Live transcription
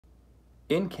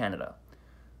In Canada,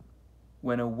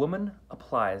 when a woman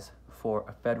applies for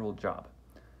a federal job,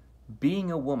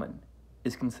 being a woman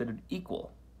is considered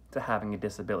equal to having a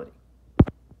disability.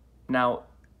 Now,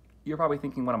 you're probably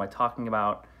thinking, what am I talking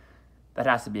about? That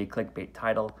has to be a clickbait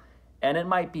title, and it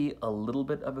might be a little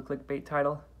bit of a clickbait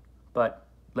title, but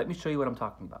let me show you what I'm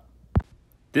talking about.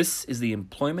 This is the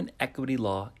employment equity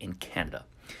law in Canada,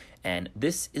 and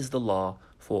this is the law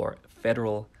for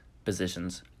federal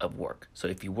positions of work. So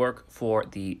if you work for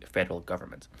the federal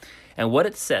government. And what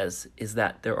it says is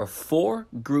that there are four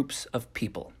groups of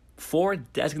people, four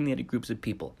designated groups of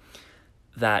people,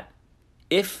 that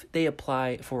if they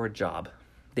apply for a job,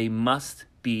 they must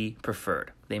be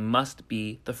preferred. They must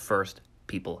be the first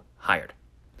people hired.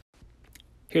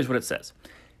 Here's what it says.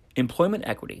 Employment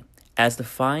equity, as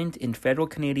defined in federal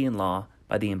Canadian law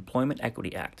by the Employment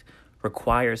Equity Act,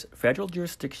 requires federal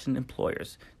jurisdiction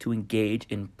employers to engage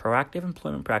in proactive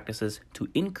employment practices to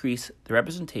increase the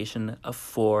representation of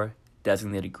four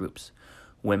designated groups: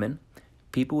 women,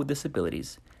 people with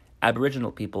disabilities,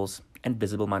 Aboriginal peoples, and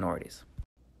visible minorities.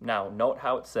 Now, note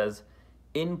how it says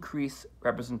increase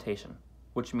representation,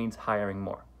 which means hiring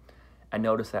more. And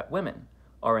notice that women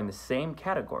are in the same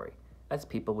category as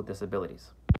people with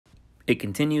disabilities. It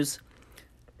continues,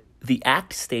 the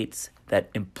Act states that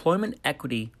employment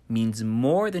equity means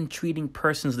more than treating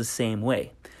persons the same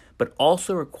way, but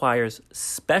also requires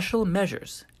special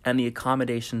measures and the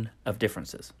accommodation of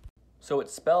differences. So it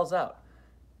spells out,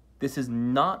 this is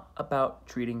not about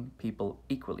treating people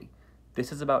equally.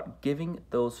 This is about giving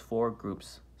those four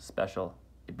groups special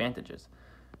advantages.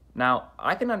 Now,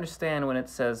 I can understand when it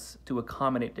says to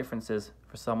accommodate differences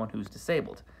for someone who's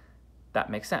disabled. That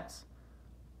makes sense.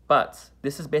 But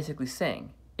this is basically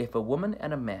saying, if a woman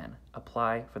and a man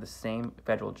apply for the same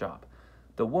federal job,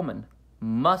 the woman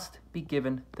must be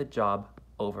given the job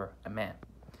over a man.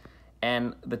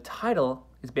 And the title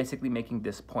is basically making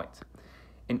this point.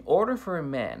 In order for a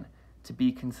man to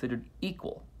be considered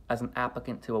equal as an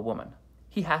applicant to a woman,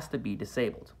 he has to be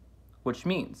disabled, which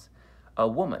means a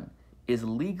woman is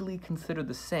legally considered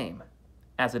the same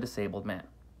as a disabled man.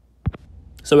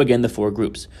 So again, the four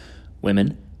groups: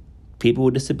 women, people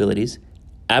with disabilities,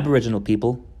 Aboriginal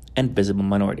people, and visible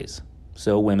minorities.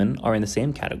 So women are in the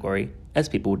same category as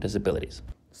people with disabilities.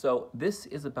 So this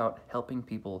is about helping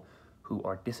people who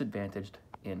are disadvantaged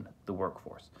in the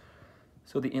workforce.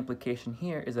 So the implication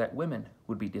here is that women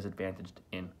would be disadvantaged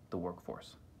in the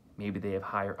workforce. Maybe they have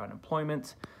higher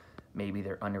unemployment, maybe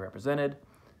they're underrepresented,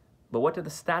 but what do the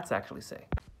stats actually say?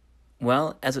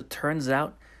 Well, as it turns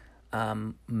out,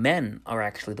 men are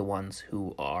actually the ones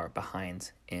who are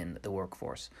behind in the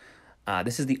workforce.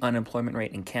 This is the unemployment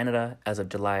rate in Canada as of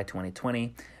July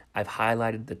 2020. I've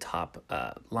highlighted the top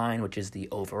line, which is the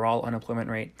overall unemployment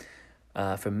rate.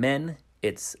 For men,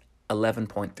 it's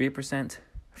 11.3%.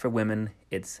 For women,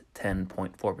 it's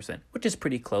 10.4%, which is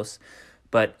pretty close,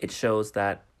 but it shows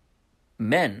that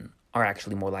men are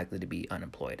actually more likely to be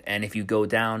unemployed. And if you go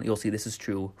down, you'll see this is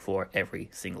true for every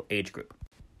single age group.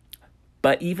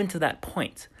 But even to that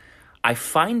point, I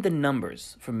find the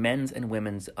numbers for men's and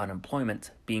women's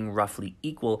unemployment being roughly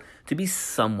equal to be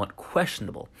somewhat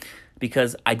questionable,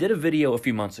 because I did a video a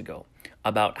few months ago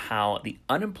about how the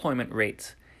unemployment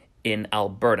rate in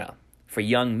Alberta for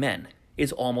young men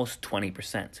is almost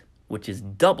 20%, which is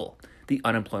double the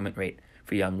unemployment rate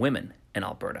for young women in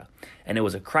Alberta. And it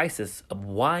was a crisis of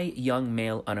why young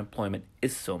male unemployment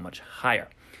is so much higher.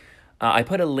 I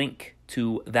put a link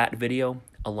to that video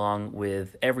along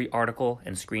with every article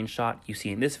and screenshot you see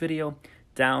in this video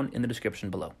down in the description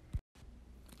below.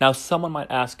 Now, someone might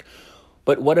ask,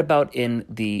 but what about in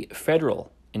the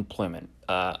federal employment?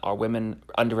 Are women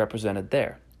underrepresented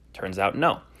there? Turns out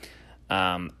no.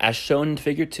 As shown in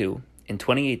Figure 2, in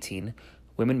 2018,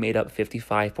 women made up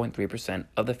 55.3%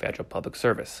 of the federal public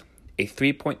service, a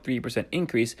 3.3%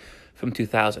 increase from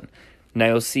 2000. Now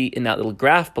you'll see in that little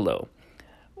graph below,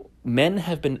 men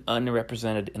have been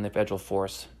underrepresented in the federal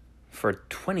force for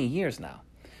 20 years now.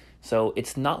 So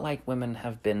it's not like women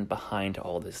have been behind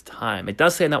all this time. It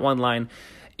does say in that one line,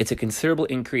 it's a considerable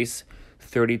increase,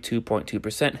 32.2%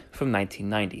 from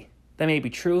 1990. That may be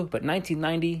true, but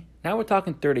 1990, now we're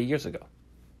talking 30 years ago.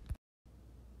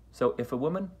 So if a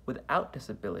woman without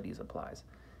disabilities applies,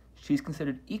 she's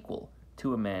considered equal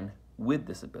to a man with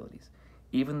disabilities,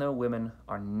 even though women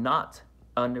are not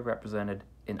underrepresented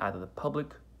in either the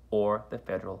public or the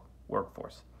federal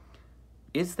workforce.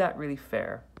 Is that really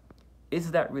fair?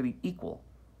 Is that really equal?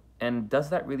 And does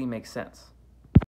that really make sense?